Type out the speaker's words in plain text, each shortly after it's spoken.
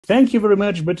Thank you very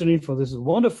much, Brittany, for this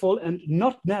wonderful and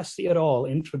not nasty at all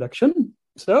introduction.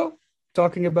 So,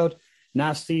 talking about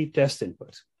nasty test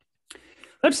input.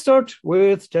 Let's start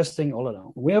with testing all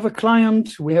along. We have a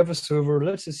client, we have a server.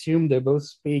 Let's assume they both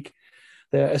speak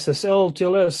the SSL,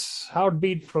 TLS,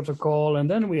 heartbeat protocol, and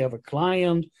then we have a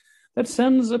client that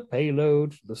sends a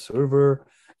payload to the server,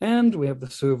 and we have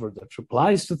the server that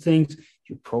replies to things.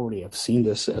 You probably have seen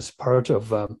this as part of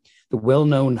the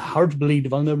well-known Heartbleed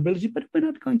vulnerability, but we're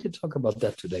not going to talk about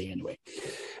that today anyway.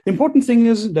 The important thing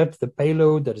is that the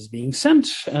payload that is being sent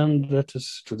and that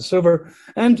is to the server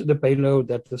and the payload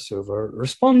that the server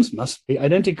responds must be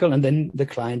identical, and then the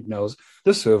client knows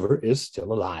the server is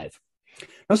still alive.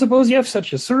 Now, suppose you have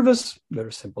such a service,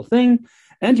 very simple thing,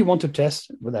 and you want to test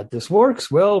that this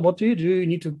works. Well, what do? You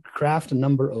need to craft a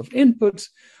number of inputs,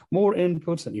 more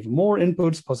inputs, and even more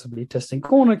inputs, possibly testing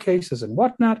corner cases and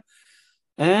whatnot.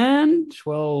 And,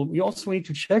 well, you also need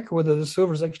to check whether the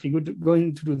server is actually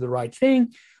going to do the right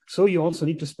thing. So you also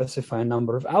need to specify a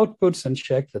number of outputs and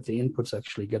check that the inputs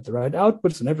actually get the right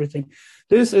outputs and everything.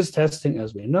 This is testing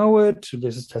as we know it.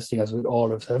 This is testing as we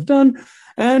all have done.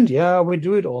 And yeah, we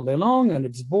do it all day long, and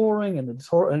it's boring,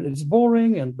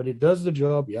 but it does the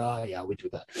job. Yeah, we do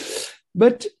that.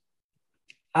 But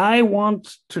I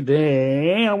want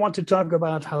to talk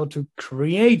about how to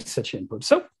create such input.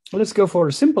 So let's go for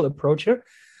a simple approach here.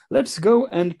 Let's go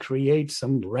and create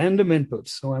some random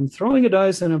inputs. So I'm throwing a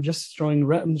dice and I'm just throwing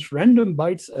random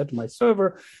bytes at my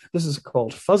server. This is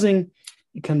called fuzzing.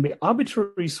 It can be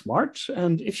arbitrarily smart.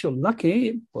 And if you're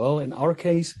lucky, well, in our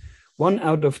case, 1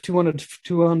 out of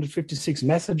 256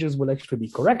 messages will actually be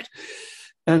correct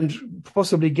and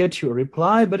possibly get you a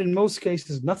reply. But in most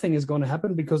cases, nothing is going to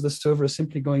happen because the server is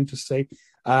simply going to say,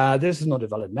 this is not a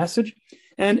valid message.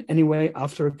 And anyway,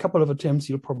 after a couple of attempts,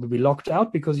 you'll probably be locked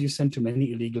out because you sent too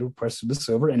many illegal requests to the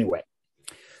server anyway.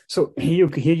 So here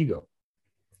you go.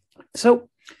 So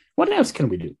what else can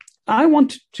we do? I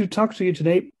want to talk to you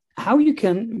today how you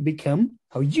can become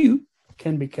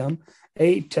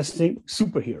a testing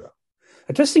superhero.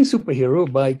 A testing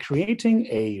superhero by creating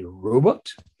a robot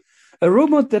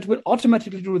that will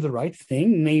automatically do the right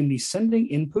thing, namely sending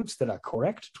inputs that are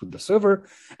correct to the server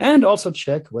and also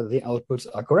check whether the outputs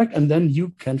are correct, and then you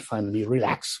can finally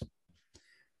relax.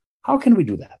 How can we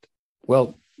do that?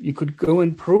 Well, you could go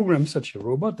and program such a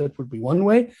robot. That would be one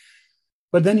way,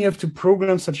 but then you have to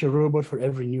program such a robot for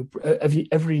every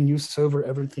new server,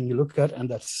 everything you look at, and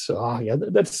you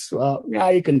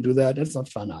can do that. It's not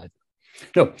fun either.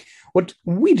 No, what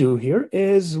we do here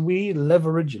is we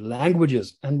leverage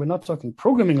languages, and we're not talking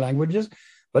programming languages,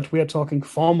 but we are talking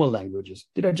formal languages.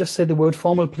 Did I just say the word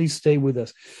formal? Please stay with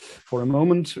us for a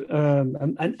moment.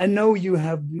 I know you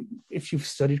have, if you've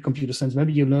studied computer science,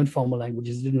 maybe you learned formal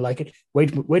languages, didn't like it.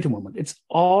 Wait a moment. It's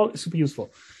all super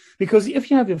useful, because if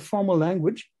you have a formal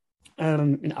language,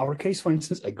 in our case, for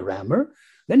instance, a grammar,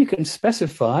 then you can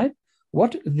specify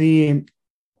what the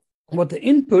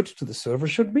input to the server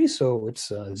should be. So it's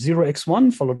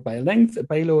 0x1 followed by a length, a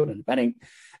payload, and a padding,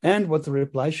 and what the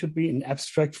reply should be in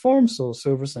abstract form. So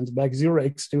server sends back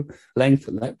 0x2, length,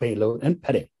 payload, and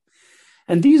padding.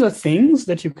 And these are things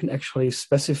that you can actually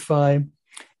specify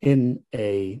in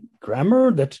a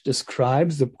grammar that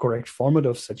describes the correct format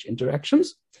of such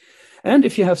interactions. And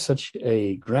if you have such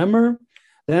a grammar,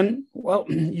 then, well,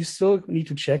 you still need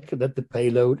to check that the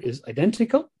payload is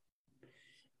identical.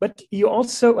 But you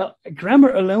also,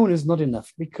 grammar alone is not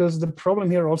enough, because the problem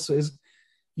here also is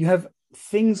you have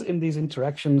things in these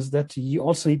interactions that you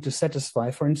also need to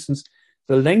satisfy. For instance,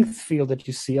 the length field that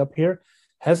you see up here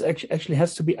has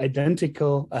to be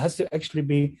identical, has to actually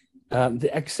be the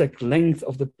exact length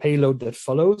of the payload that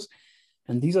follows.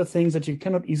 And these are things that you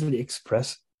cannot easily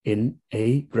express in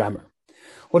a grammar.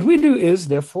 What we do is,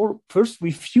 therefore, first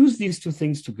we fuse these two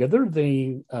things together,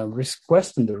 the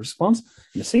request and the response,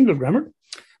 in a single grammar.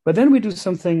 But then we do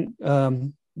something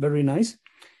very nice,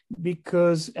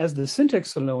 because as the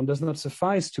syntax alone does not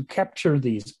suffice to capture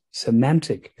these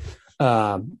semantic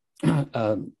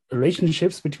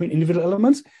relationships between individual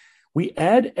elements, we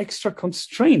add extra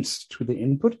constraints to the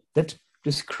input that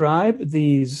describe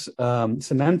these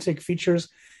semantic features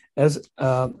as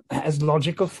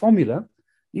logical formula.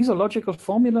 These are logical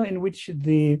formula in which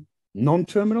the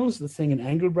non-terminals, the thing in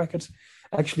angle brackets,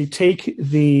 actually take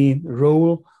the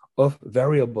role of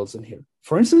variables in here.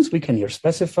 For instance, we can here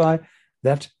specify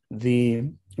that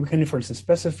the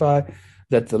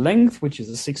length, which is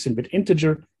a 16-bit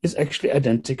integer, is actually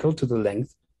identical to the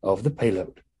length of the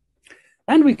payload.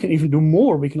 And we can even do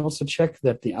more. We can also check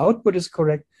that the output is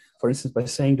correct, for instance, by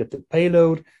saying that the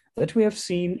payload that we have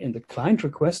seen in the client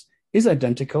request is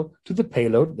identical to the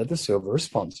payload that the server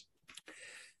responds.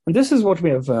 And this is what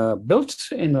we have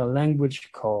built in a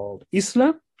language called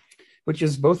ISLA, which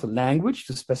is both a language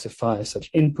to specify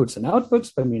such inputs and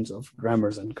outputs by means of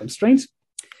grammars and constraints.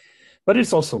 But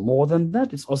it's also more than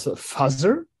that. It's also a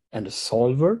fuzzer and a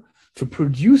solver to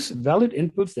produce valid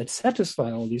inputs that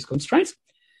satisfy all these constraints.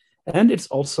 And it's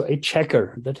also a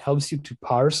checker that helps you to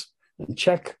parse and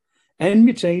check and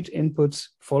mutate inputs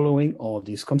following all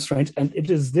these constraints. And it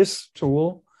is this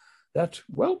tool that,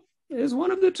 well, is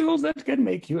one of the tools that can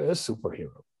make you a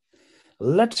superhero.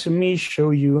 Let me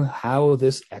show you how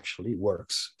this actually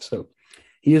works. So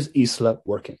here's ISLA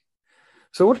working.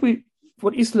 So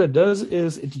what ISLA does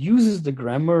is it uses the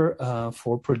grammar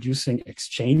for producing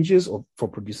exchanges or for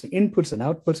producing inputs and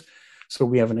outputs. So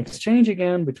we have an exchange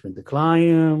again between the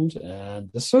client and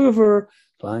the server,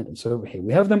 client and server. Here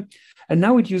we have them. And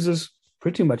now it uses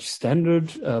pretty much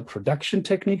standard production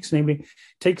techniques, namely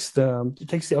takes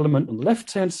the element on the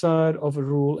left-hand side of a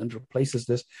rule and replaces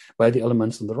this by the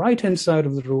elements on the right-hand side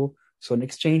of the rule. So an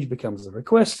exchange becomes a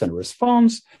request and a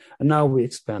response. And now we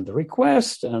expand the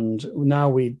request, and now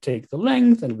we take the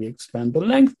length and we expand the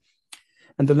length.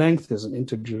 And the length is an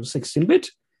integer 16-bit.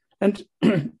 And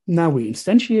now we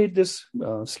instantiate this,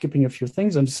 skipping a few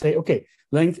things, and say, okay,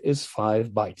 length is 5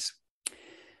 bytes.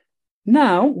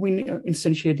 Now we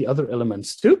instantiate the other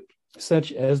elements too,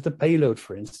 such as the payload,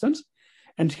 for instance.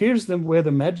 And here's where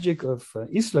the magic of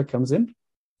ISLA comes in,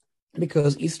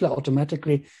 because ISLA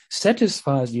automatically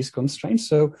satisfies these constraints.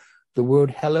 So the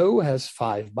word hello has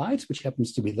 5 bytes, which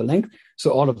happens to be the length.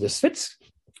 So all of this fits.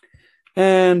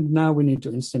 And now we need to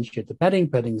instantiate the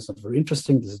padding. Padding is not very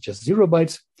interesting. This is just 0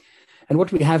 bytes. And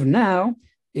what we have now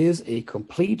is a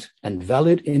complete and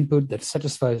valid input that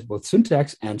satisfies both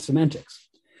syntax and semantics.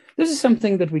 This is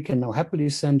something that we can now happily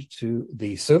send to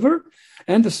the server,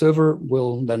 and the server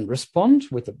will then respond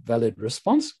with a valid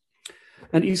response.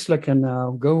 And ISLA can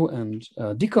now go and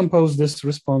decompose this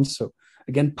response. So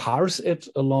again, parse it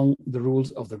along the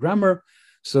rules of the grammar.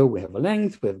 So we have a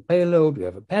length, we have a payload, we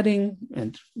have a padding,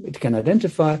 and it can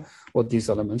identify what these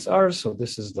elements are. So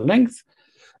this is the length,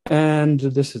 and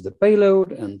this is the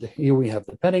payload, and here we have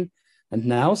the padding. And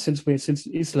now, since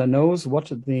ISLA knows what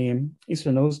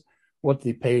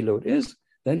the payload is,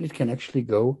 then it can actually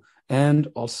go and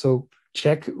also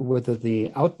check whether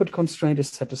the output constraint is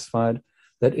satisfied.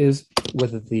 That is,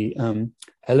 whether the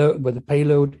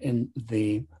payload in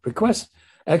the request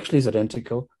actually is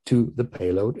identical to the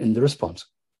payload in the response.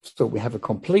 So we have a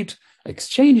complete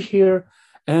exchange here,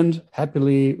 and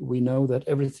happily we know that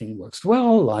everything works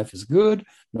well, life is good,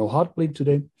 no heartbleed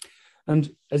today.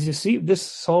 And as you see, this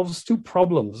solves two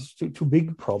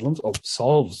big problems, or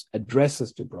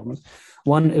addresses two problems.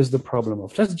 One is the problem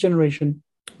of test generation,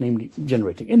 namely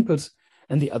generating inputs,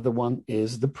 and the other one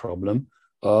is the problem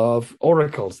of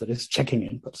oracles, that is checking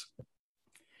inputs.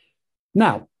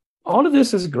 Now, all of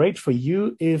this is great for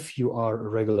you if you are a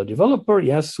regular developer,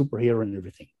 yes, superhero and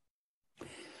everything.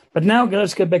 But now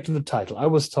let's get back to the title. I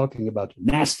was talking about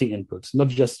nasty inputs, not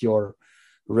just your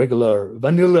regular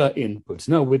vanilla inputs.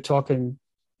 No, we're talking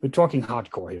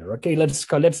hardcore here. Okay, let's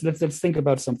think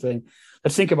about something.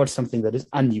 Let's think about something that is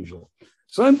unusual.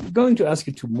 So I'm going to ask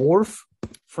you to morph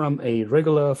from a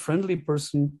regular friendly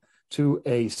person to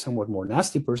a somewhat more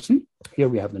nasty person. Here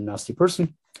we have the nasty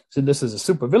person. So this is a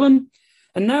super villain.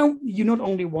 And now you not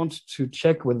only want to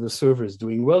check whether the server is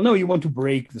doing well, no, you want to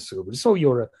break the server. So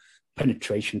you're a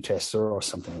penetration tester or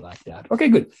something like that. Okay,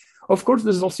 good. Of course,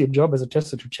 this is also your job as a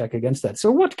tester to check against that.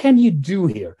 So what can you do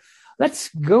here? Let's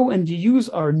go and use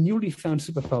our newly found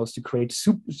superpowers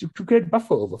to create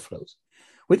buffer overflows.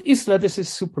 With ISLA, this is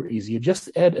super easy. You just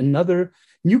add another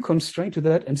new constraint to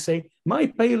that and say, my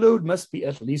payload must be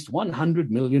at least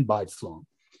 100 million bytes long.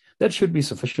 That should be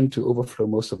sufficient to overflow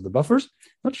most of the buffers.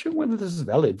 Not sure whether this is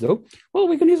valid, though. Well,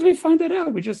 we can easily find that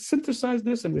out. We just synthesize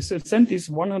this and we send these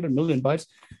 100 million bytes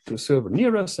to a server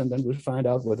near us, and then we'll find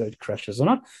out whether it crashes or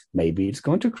not. Maybe it's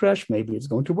going to crash. Maybe it's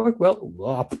going to work. Well,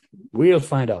 we'll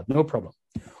find out. No problem.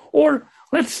 Or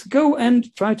let's go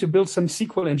and try to build some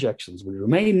SQL injections. We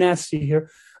remain nasty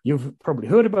here. You've probably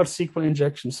heard about SQL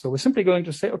injections. So we're simply going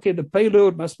to say, okay, the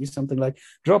payload must be something like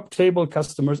drop table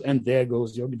customers, and there go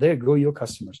your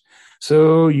customers.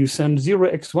 So you send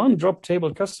 0x1 drop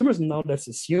table customers, and now let's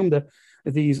assume that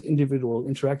these individual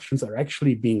interactions are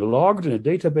actually being logged in a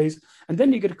database. And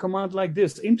then you get a command like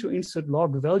this, into insert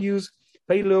log values,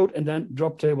 payload, and then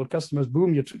drop table customers,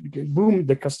 boom,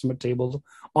 the customer table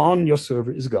on your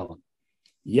server is gone.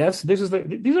 Yes, these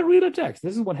are real attacks.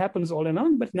 This is what happens all in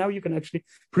all, but now you can actually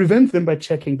prevent them by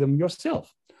checking them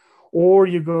yourself. Or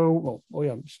you go,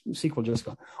 SQL just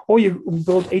gone. Or you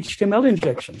build HTML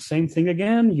injection. Same thing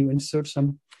again. You insert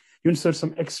some You insert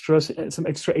some extra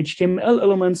HTML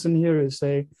elements in here. You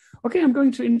say, okay, I'm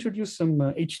going to introduce some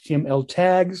HTML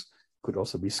tags. Could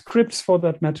also be scripts for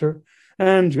that matter.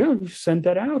 And you send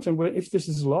that out. And if this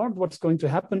is logged, what's going to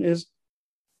happen is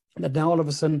that now all of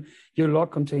a sudden your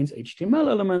log contains HTML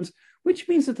elements, which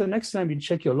means that the next time you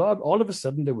check your log, all of a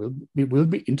sudden there will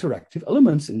be interactive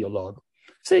elements in your log.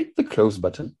 Say the close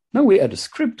button. Now we add a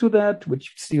script to that,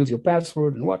 which steals your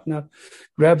password and whatnot,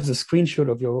 grabs a screenshot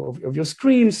of your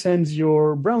screen, sends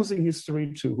your browsing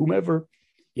history to whomever.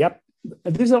 Yep,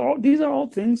 these are all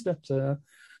things that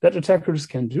attackers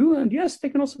can do. And yes, they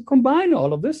can also combine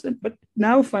all of this. But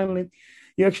now finally,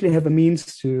 you actually have a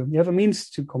means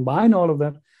to combine all of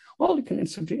that. Well, you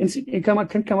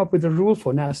can come up with a rule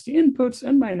for nasty inputs,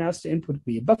 and my nasty input would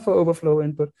be a buffer overflow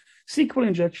input, SQL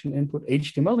injection input,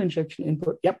 HTML injection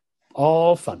input. Yep,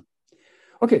 all fun.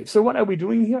 Okay, so what are we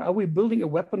doing here? Are we building a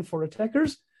weapon for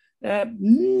attackers?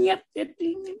 Yep.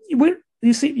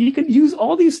 You see, you can use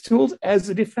all these tools as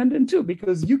a defendant too,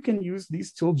 because you can use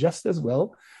these tools just as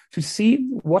well to see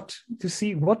what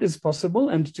is possible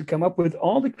and to come up with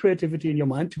all the creativity in your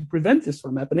mind to prevent this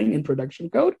from happening in production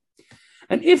code.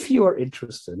 And if you are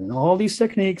interested in all these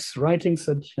techniques, writing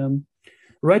such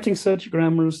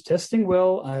grammars, testing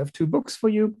well, I have 2 books for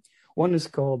you. One is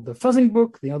called the fuzzing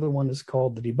book. The other one is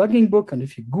called the debugging book. And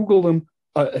if you Google them,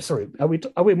 are we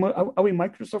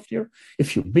Microsoft here?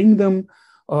 If you Bing them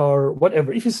or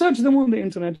whatever, if you search them on the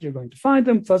internet, you're going to find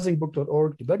them.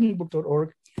 Fuzzingbook.org,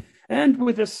 debuggingbook.org. And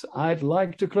with this, I'd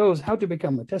like to close how to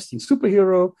become a testing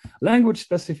superhero, language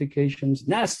specifications,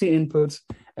 nasty inputs,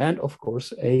 and of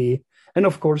course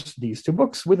these 2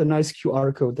 books with a nice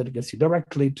QR code that gets you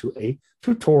directly to a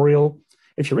tutorial.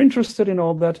 If you're interested in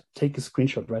all that, take a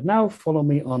screenshot right now. Follow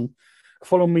me on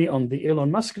the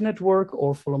Elon Musk network,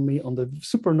 or follow me on the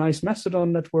super nice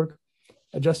Mastodon network,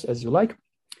 just as you like.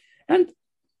 And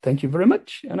thank you very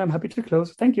much. And I'm happy to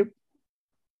close. Thank you.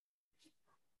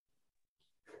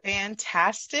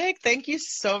 Fantastic. Thank you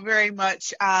so very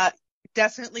much.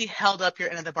 Definitely held up your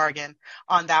end of the bargain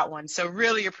on that one. So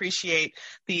really appreciate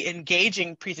the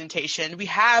engaging presentation. We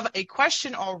have a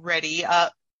question already.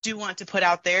 Do want to put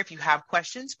out there, if you have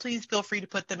questions, please feel free to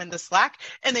put them in the Slack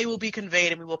and they will be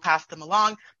conveyed and we will pass them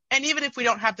along. And even if we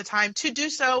don't have the time to do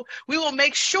so, we will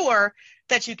make sure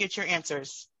that you get your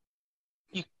answers.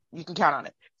 You can count on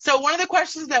it. So one of the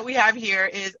questions that we have here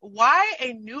is, why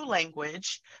a new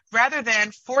language rather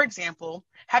than, for example,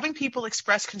 having people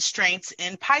express constraints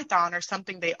in Python or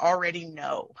something they already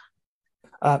know?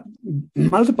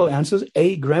 Multiple answers.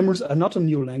 Grammars are not a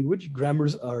new language.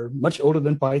 Grammars are much older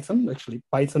than Python. Actually,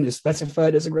 Python is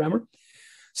specified as a grammar.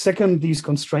 Second, these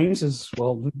constraints is,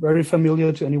 very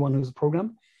familiar to anyone who's a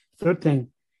programmer. Third thing,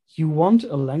 you want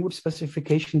a language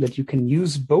specification that you can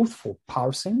use both for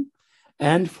parsing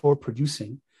and for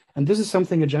producing. And this is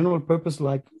something a general purpose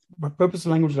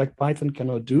language like Python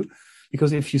cannot do,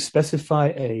 because if you specify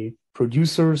a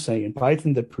producer, say in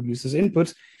Python, that produces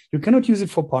inputs, you cannot use it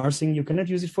for parsing, you cannot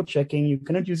use it for checking, you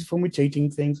cannot use it for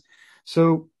mutating things.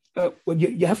 So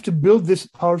you have to build this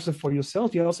parser for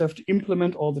yourself. You also have to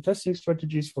implement all the testing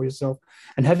strategies for yourself.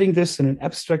 And having this in an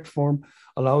abstract form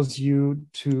allows you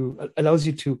to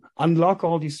unlock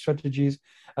all these strategies,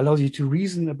 allows you to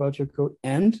reason about your code,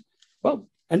 and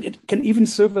it can even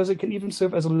serve as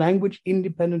a language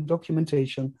independent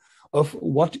documentation of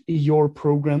what your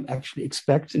program actually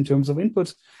expects in terms of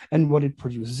inputs and what it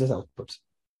produces as outputs.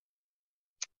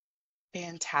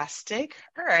 Fantastic.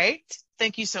 All right.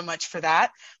 Thank you so much for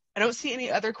that. I don't see any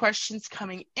other questions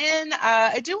coming in.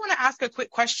 I do want to ask a quick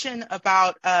question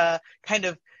about kind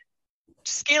of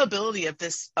scalability of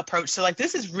this approach. So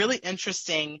this is really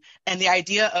interesting, and the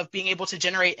idea of being able to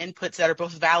generate inputs that are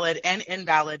both valid and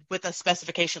invalid with a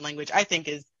specification language, I think,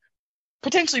 is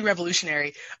potentially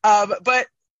revolutionary. But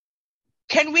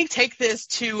can we take this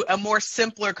to a more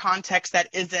simpler context that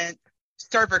isn't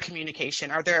server communication?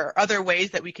 Are there other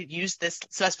ways that we could use this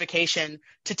specification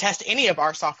to test any of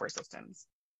our software systems?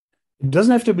 It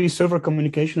doesn't have to be server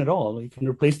communication at all. You can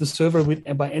replace the server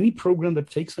by any program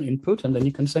that takes an input, and then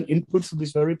you can send inputs to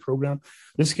this very program.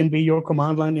 This can be your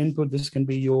command line input. This can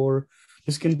be your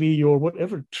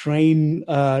whatever train,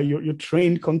 your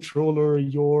train controller,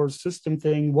 your system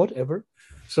thing, whatever.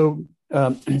 So,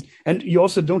 and you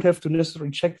also don't have to necessarily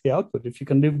check the output. If you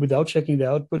can live without checking the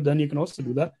output, then you can also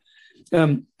do that.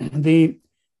 The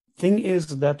thing is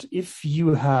that if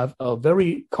you have a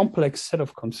very complex set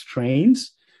of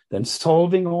constraints, then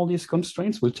solving all these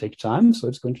constraints will take time. So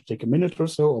it's going to take a minute or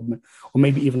so, or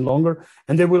maybe even longer.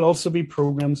 And there will also be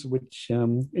programs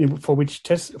for which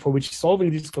solving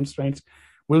these constraints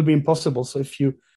will be impossible. So if you